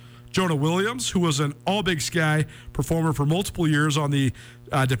Bills. Jonah Williams, who was an All-Big Sky performer for multiple years on the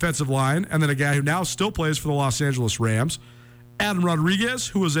defensive line, and then a guy who now still plays for the Los Angeles Rams. Adam Rodriguez,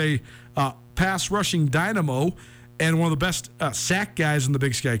 who was a pass-rushing dynamo and one of the best sack guys in the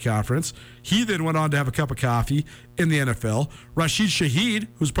Big Sky Conference. He then went on to have a cup of coffee in the NFL. Rashid Shaheed,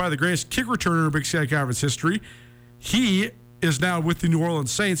 who's probably the greatest kick returner in Big Sky Conference history, he is now with the New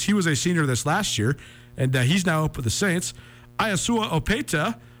Orleans Saints. He was a senior this last year, and he's now up with the Saints. Ayasua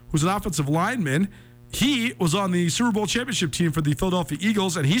Opeta, who's an offensive lineman, he was on the Super Bowl championship team for the Philadelphia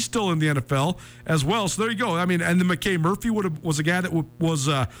Eagles, and he's still in the NFL as well. So there you go. I mean, and then McKay Murphy was a guy that was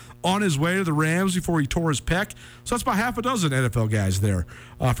on his way to the Rams before he tore his pec. So that's about half a dozen NFL guys there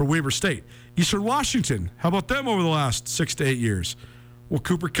for Weber State. Eastern Washington, how about them over the last 6 to 8 years? Well,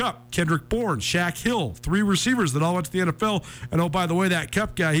 Cooper Kupp, Kendrick Bourne, Shaq Hill, 3 receivers that all went to the NFL. And oh, by the way, that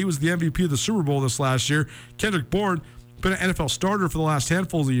Kupp guy, he was the MVP of the Super Bowl this last year. Kendrick Bourne, been an NFL starter for the last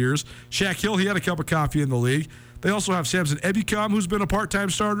handful of years. Shaq Hill, he had a cup of coffee in the league. They also have Samson Ebukam, who's been a part-time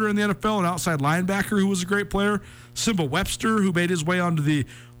starter in the NFL, an outside linebacker who was a great player. Simba Webster, who made his way onto the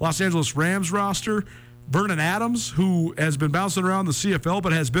Los Angeles Rams roster. Vernon Adams, who has been bouncing around the CFL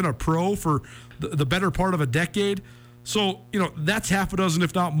but has been a pro for the better part of a decade. So, that's half a dozen,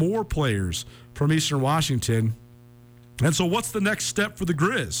 if not more, players from Eastern Washington. And so what's the next step for the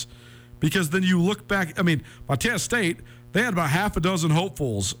Grizz? Because then you look back, Montana State, they had about half a dozen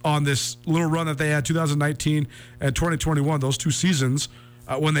hopefuls on this little run that they had 2019 and 2021, those 2 seasons,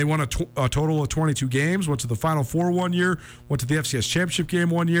 when they won a total of 22 games, went to the Final Four one year, went to the FCS Championship game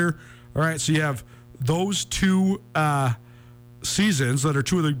one year. All right, so you have those 2 seasons that are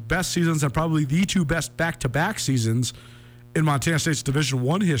 2 of the best seasons and probably the 2 best back-to-back seasons in Montana State's Division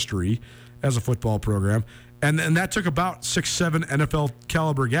I history as a football program. And that took about 6-7 NFL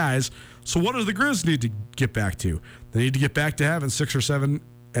caliber guys. So what do the Grizz need to get back to? They need to get back to having 6 or 7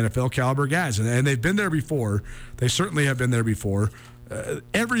 NFL caliber guys. And they've been there before. They certainly have been there before.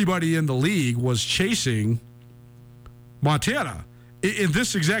 Everybody in the league was chasing Montana in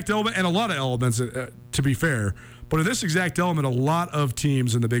this exact element, and a lot of elements, to be fair. But in this exact element, a lot of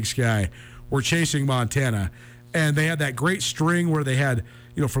teams in the Big Sky were chasing Montana. And they had that great string where they had,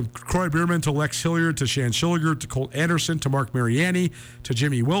 from Croy Bierman to Lex Hilliard to Shan Schilliger to Colt Anderson to Mark Mariani to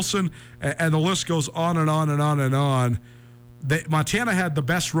Jimmy Wilson, and the list goes on and on and on and on. Montana had the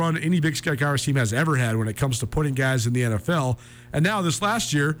best run any Big Sky Conference team has ever had when it comes to putting guys in the NFL. And now this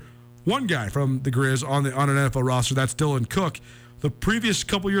last year, one guy from the Grizz on an NFL roster, that's Dylan Cook. The previous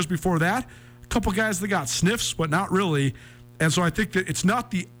couple years before that, a couple guys that got sniffs, but not really. And so I think that it's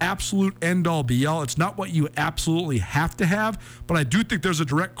not the absolute end-all, be-all. It's not what you absolutely have to have, but I do think there's a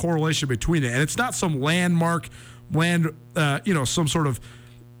direct correlation between it. And it's not some some sort of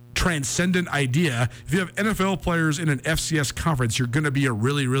transcendent idea. If you have NFL players in an FCS conference, you're going to be a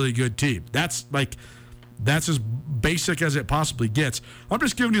really, really good team. That's as basic as it possibly gets. I'm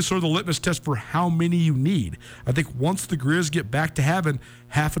just giving you sort of the litmus test for how many you need. I think once the Grizz get back to having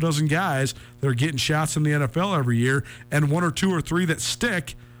half a dozen guys that are getting shots in the NFL every year and 1 or 2 or 3 that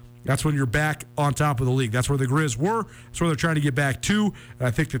stick, that's when you're back on top of the league. That's where the Grizz were. That's where they're trying to get back to. And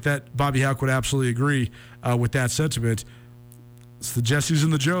I think that Bobby Houck would absolutely agree with that sentiment. It's the Jessies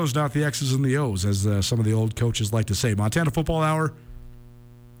and the Joes, not the X's and the O's, as some of the old coaches like to say. Montana Football Hour,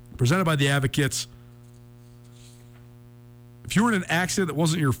 presented by the Advocates. If you were in an accident that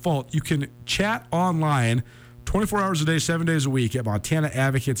wasn't your fault, you can chat online 24 hours a day, 7 days a week at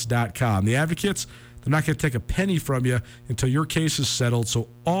MontanaAdvocates.com. The Advocates, they're not going to take a penny from you until your case is settled. So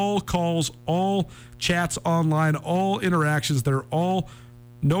all calls, all chats online, all interactions, they're all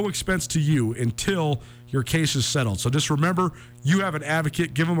no expense to you until your case is settled. So just remember, you have an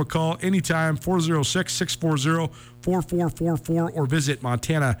advocate. Give them a call anytime, 406-640-4444, or visit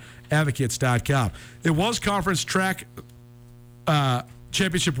MontanaAdvocates.com. It was conference track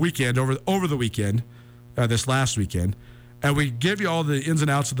championship weekend over the weekend, this last weekend, and we give you all the ins and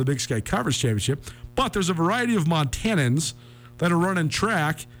outs of the Big Sky Conference Championship, but there's a variety of Montanans that are running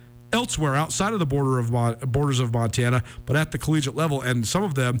track elsewhere outside of the borders of Montana, but at the collegiate level, and some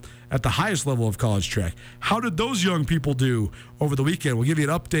of them at the highest level of college track. How did those young people do over the weekend? We'll give you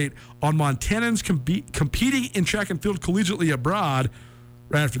an update on Montanans competing in track and field collegiately abroad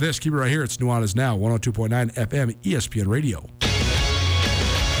right after this. Keep it right here. It's Nuanez Now, 102.9 FM, ESPN Radio.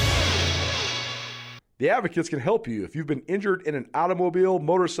 The Advocates can help you if you've been injured in an automobile,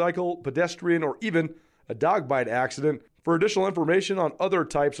 motorcycle, pedestrian, or even a dog bite accident. For additional information on other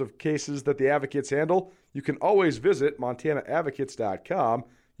types of cases that the Advocates handle, you can always visit MontanaAdvocates.com.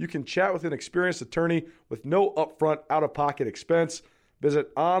 You can chat with an experienced attorney with no upfront out-of-pocket expense.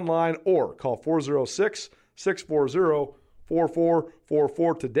 Visit online or call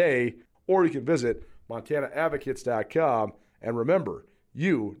 406-640-4444 today, or you can visit MontanaAdvocates.com. And remember,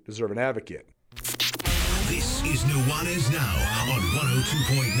 you deserve an advocate. This is Nuanez Now on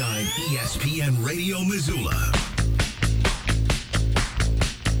 102.9 ESPN Radio Missoula.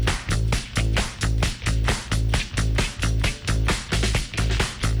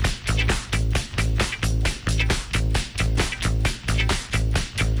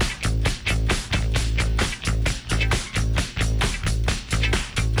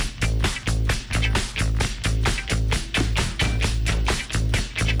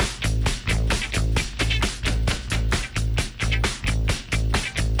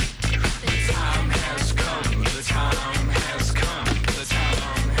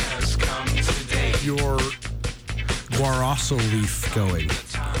 Leaf going.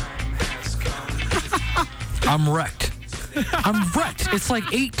 I'm wrecked. It's like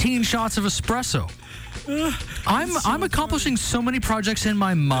 18 shots of espresso. I'm accomplishing so many projects in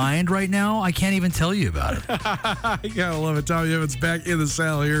my mind right now, I can't even tell you about it. You gotta love it. Tommy Evans back in the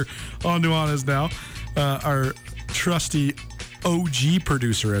saddle here on Nuanez Now. Our trusty OG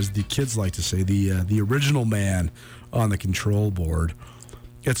producer, as the kids like to say, the original man on the control board.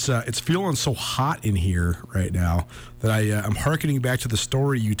 It's feeling so hot in here right now that I'm hearkening back to the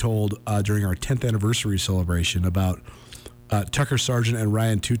story you told during our 10th anniversary celebration about Tucker Sargent and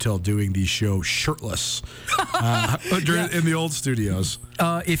Ryan Tutel doing the show shirtless in the old studios.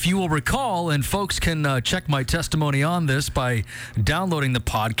 If you will recall, and folks can check my testimony on this by downloading the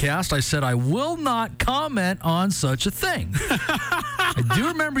podcast, I said I will not comment on such a thing. I do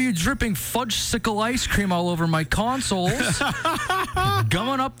remember you dripping fudge-sickle ice cream all over my consoles,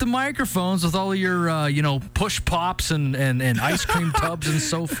 gumming up the microphones with all of your, push pops and ice cream tubs and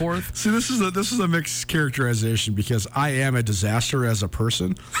so forth. See, this is a mixed characterization because I am a disaster as a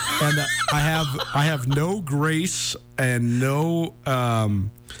person, and I have no grace and no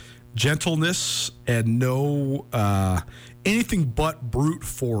gentleness and no anything but brute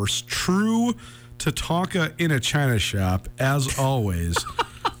force. True Tatanka in a china shop, as always.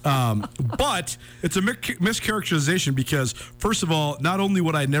 But it's a mischaracterization because, first of all, not only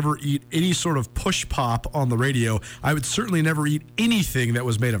would I never eat any sort of push pop on the radio, I would certainly never eat anything that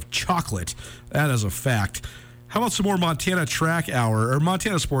was made of chocolate. That is a fact. How about some more Montana Track Hour, or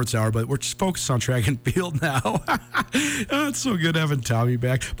Montana Sports Hour, but we're just focused on track and field now. Oh, it's so good having Tommy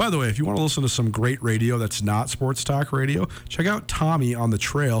back. By the way, if you want to listen to some great radio that's not sports talk radio, check out Tommy on the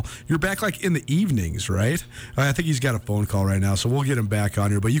trail. You're back like in the evenings, right? I think he's got a phone call right now, so we'll get him back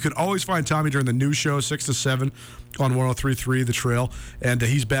on here. But you can always find Tommy during the news show, 6 to 7 on 103.3 The Trail. And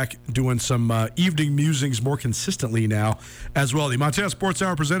he's back doing some evening musings more consistently now as well. The Montana Sports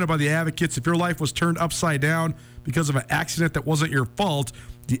Hour presented by the Advocates. If your life was turned upside down because of an accident that wasn't your fault,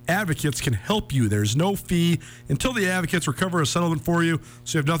 the Advocates can help you. There's no fee until the Advocates recover a settlement for you,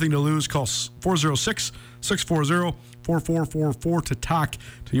 so you have nothing to lose. Call 406-640-4444 to talk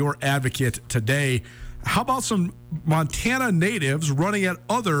to your advocate today. How about some Montana natives running at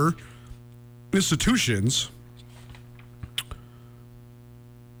other institutions,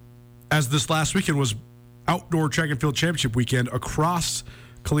 as this last weekend was outdoor track and field championship weekend across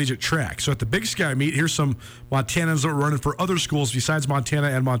collegiate track. So at the Big Sky meet, here's some Montanans that were running for other schools besides Montana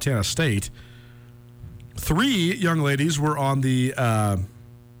and Montana State. 3 young ladies were on the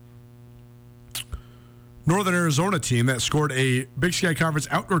Northern Arizona team that scored a Big Sky Conference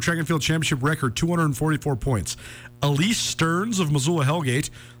outdoor track and field championship record, 244 points. Elise Stearns of Missoula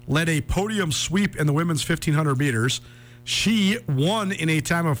Hellgate led a podium sweep in the women's 1,500 meters. She won in a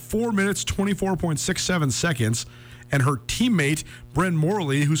time of 4 minutes, 24.67 seconds. And her teammate, Bryn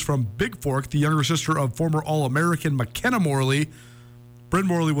Morley, who's from Big Fork, the younger sister of former All-American McKenna Morley. Bryn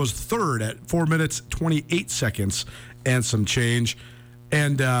Morley was third at 4 minutes, 28 seconds and some change.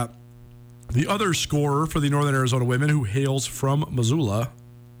 And the other scorer for the Northern Arizona women, who hails from Missoula,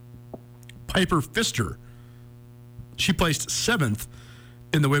 Piper Pfister. She placed 7th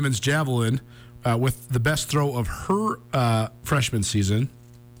in the women's javelin with the best throw of her freshman season.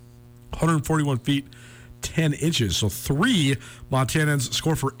 141 feet, 10 inches. So 3 Montanans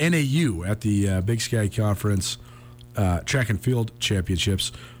score for NAU at the Big Sky Conference Track and Field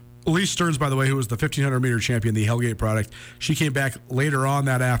Championships. Elise Stearns, by the way, who was the 1,500-meter champion, the Hellgate product, she came back later on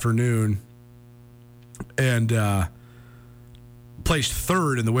that afternoon and placed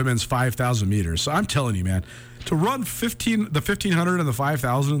third in the women's 5,000 meters. So I'm telling you, man, to run the 1,500 and the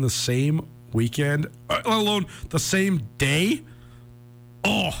 5,000 in the same weekend, let alone the same day,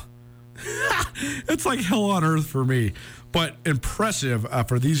 it's like hell on earth for me. But impressive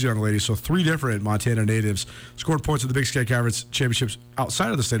for these young ladies. So 3 different Montana natives scored points at the Big Sky Conference Championships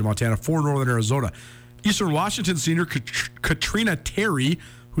outside of the state of Montana for Northern Arizona. Eastern Washington senior Katrina Terry,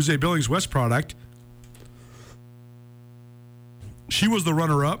 who's a Billings West product, she was the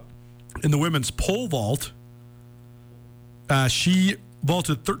runner-up in the women's pole vault. She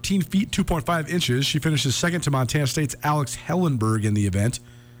vaulted 13 feet, 2.5 inches. She finishes second to Montana State's Alex Hellenberg in the event.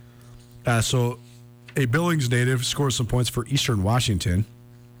 So a Billings native scores some points for Eastern Washington.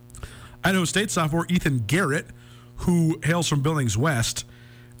 Idaho State sophomore Ethan Garrett, who hails from Billings West,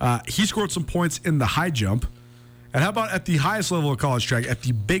 he scored some points in the high jump. And how about at the highest level of college track, at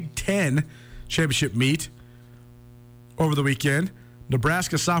the Big Ten championship meet over the weekend,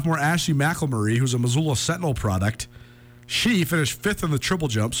 Nebraska sophomore Ashley McElmurray, who's a Missoula Sentinel product, she finished 5th in the triple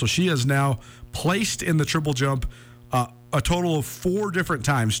jump, so she has now placed in the triple jump a total of 4 different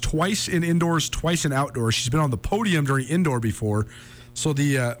times, twice in indoors, twice in outdoors. She's been on the podium during indoor before. So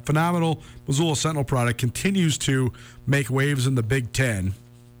the phenomenal Missoula Sentinel product continues to make waves in the Big Ten.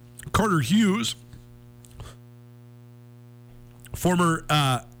 Carter Hughes, former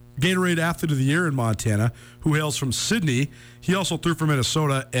Gatorade Athlete of the Year in Montana, who hails from Sydney. He also threw for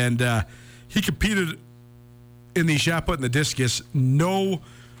Minnesota, and he competed in the shot put and the discus. No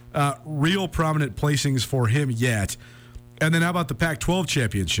real prominent placings for him yet. And then how about the Pac-12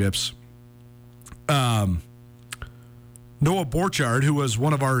 championships? Noah Borchardt, who was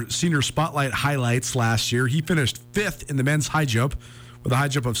one of our senior spotlight highlights last year, he finished 5th in the men's high jump with a high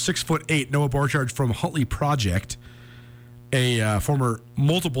jump of 6'8". Noah Borchardt from Huntley Project, a former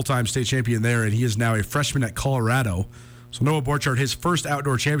multiple-time state champion there, and he is now a freshman at Colorado. So Noah Borchardt, his first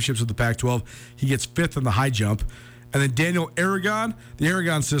outdoor championships with the Pac-12, he gets 5th in the high jump. And then Daniel Aragon, the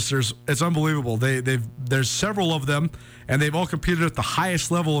Aragon sisters, it's unbelievable. There's several of them, and they've all competed at the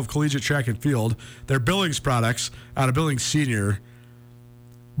highest level of collegiate track and field. They're Billings products out of Billings Senior.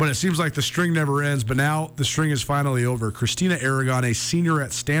 But it seems like the string never ends, but now the string is finally over. Christina Aragon, a senior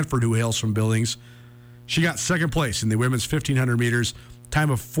at Stanford who hails from Billings, she got second place in the women's 1,500 meters, time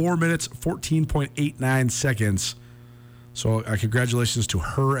of 4 minutes, 14.89 seconds. So congratulations to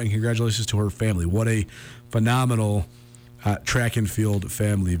her and congratulations to her family. What a phenomenal track and field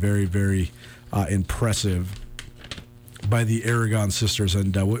family. Very, very impressive by the Aragon sisters.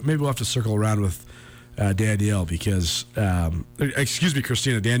 And maybe we'll have to circle around with Danielle because, excuse me,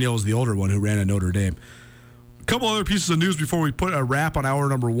 Christina. Danielle is the older one who ran at Notre Dame. A couple other pieces of news before we put a wrap on hour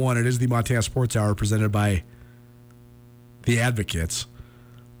number 1. It is the Montana Sports Hour presented by the Advocates.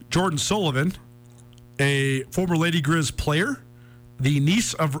 Jordan Sullivan, a former Lady Grizz player, the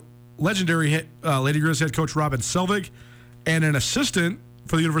niece of legendary Lady Grizz head coach Robin Selvig, and an assistant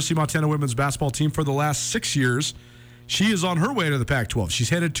for the University of Montana women's basketball team for the last 6 years. She is on her way to the Pac-12. She's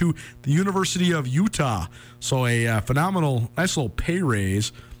headed to the University of Utah. So a phenomenal, nice little pay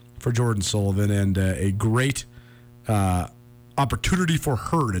raise for Jordan Sullivan and a great opportunity for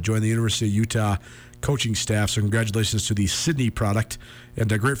her to join the University of Utah coaching staff. So congratulations to the Sydney product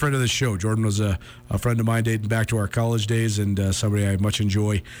and a great friend of the show. Jordan was a friend of mine dating back to our college days and somebody I much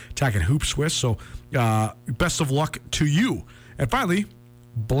enjoy talking hoops with. So best of luck to you. And finally,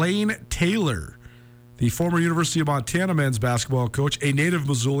 Blaine Taylor, the former University of Montana men's basketball coach, a native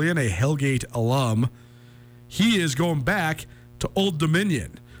Missoulian, a Hellgate alum. He is going back to Old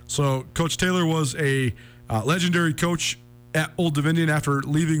Dominion. So Coach Taylor was a legendary coach at Old Dominion after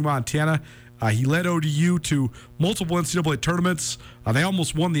leaving Montana. He led ODU to multiple NCAA tournaments. They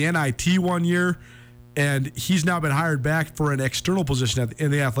almost won the NIT one year, and he's now been hired back for an external position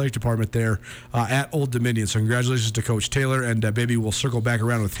in the athletic department there at Old Dominion. So congratulations to Coach Taylor, and maybe we'll circle back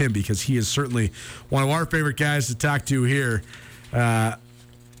around with him because he is certainly one of our favorite guys to talk to here.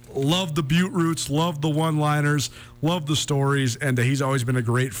 Love the Butte roots, love the one-liners, love the stories, and he's always been a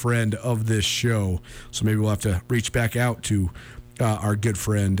great friend of this show. So maybe we'll have to reach back out to our good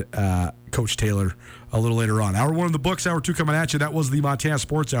friend, Coach Taylor, a little later on. Hour 1 of the books, Hour 2 coming at you. That was the Montana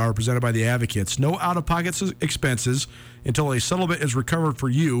Sports Hour presented by the Advocates. No out-of-pocket expenses until a settlement is recovered for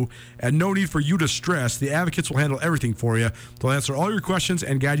you, and no need for you to stress. The Advocates will handle everything for you. They'll answer all your questions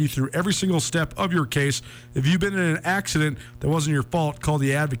and guide you through every single step of your case. If you've been in an accident that wasn't your fault, call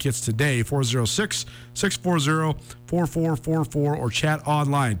the Advocates today, 406-640-4444, or chat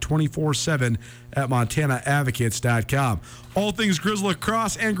online 24/7 at montanaadvocates.com. All things Grizz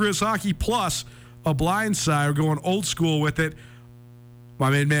lacrosse and Grizz hockey, plus a blind side. We're going old school with it. My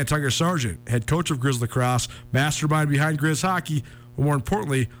main man, Tucker Sargent, head coach of Grizz lacrosse, mastermind behind Grizz hockey, but more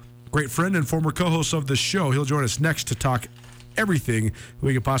importantly, great friend and former co-host of the show. He'll join us next to talk everything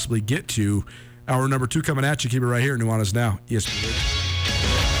we could possibly get to. Hour number 2 coming at you. Keep it right here. Nuanez Now, ESPN.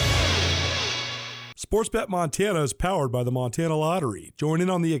 Sportsbet Montana is powered by the Montana Lottery. Join in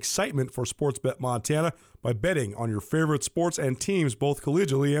on the excitement for Sportsbet Montana by betting on your favorite sports and teams both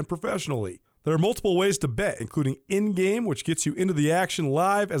collegially and professionally. There are multiple ways to bet, including in-game, which gets you into the action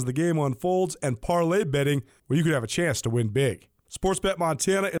live as the game unfolds, and parlay betting, where you could have a chance to win big. Sportsbet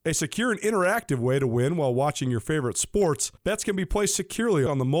Montana is a secure and interactive way to win while watching your favorite sports. Bets can be placed securely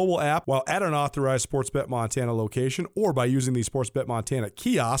on the mobile app while at an authorized Sportsbet Montana location or by using the Sportsbet Montana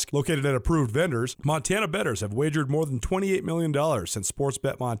kiosk located at approved vendors. Montana bettors have wagered more than $28 million since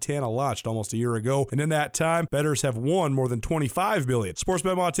Sportsbet Montana launched almost a year ago, and in that time, bettors have won more than $25 million.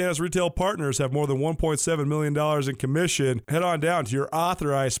 Sportsbet Montana's retail partners have more than $1.7 million in commission. Head on down to your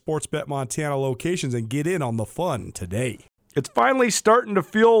authorized Sportsbet Montana locations and get in on the fun today. It's finally starting to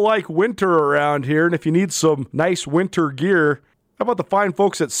feel like winter around here, and if you need some nice winter gear, how about the fine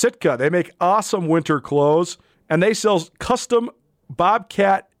folks at Sitka? They make awesome winter clothes, and they sell custom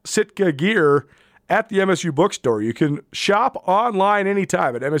Bobcat Sitka gear at the MSU Bookstore. You can shop online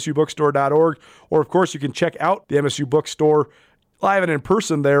anytime at msubookstore.org, or of course you can check out the MSU Bookstore live and in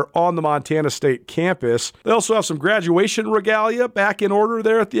person there on the Montana State campus. They also have some graduation regalia back in order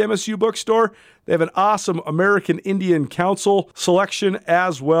there at the MSU Bookstore. They have an awesome American Indian Council selection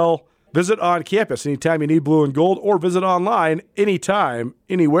as well. Visit on campus anytime you need blue and gold, or visit online anytime,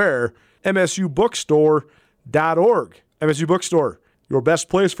 anywhere, msubookstore.org. MSU Bookstore, your best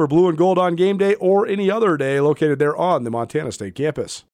place for blue and gold on game day or any other day, located there on the Montana State campus.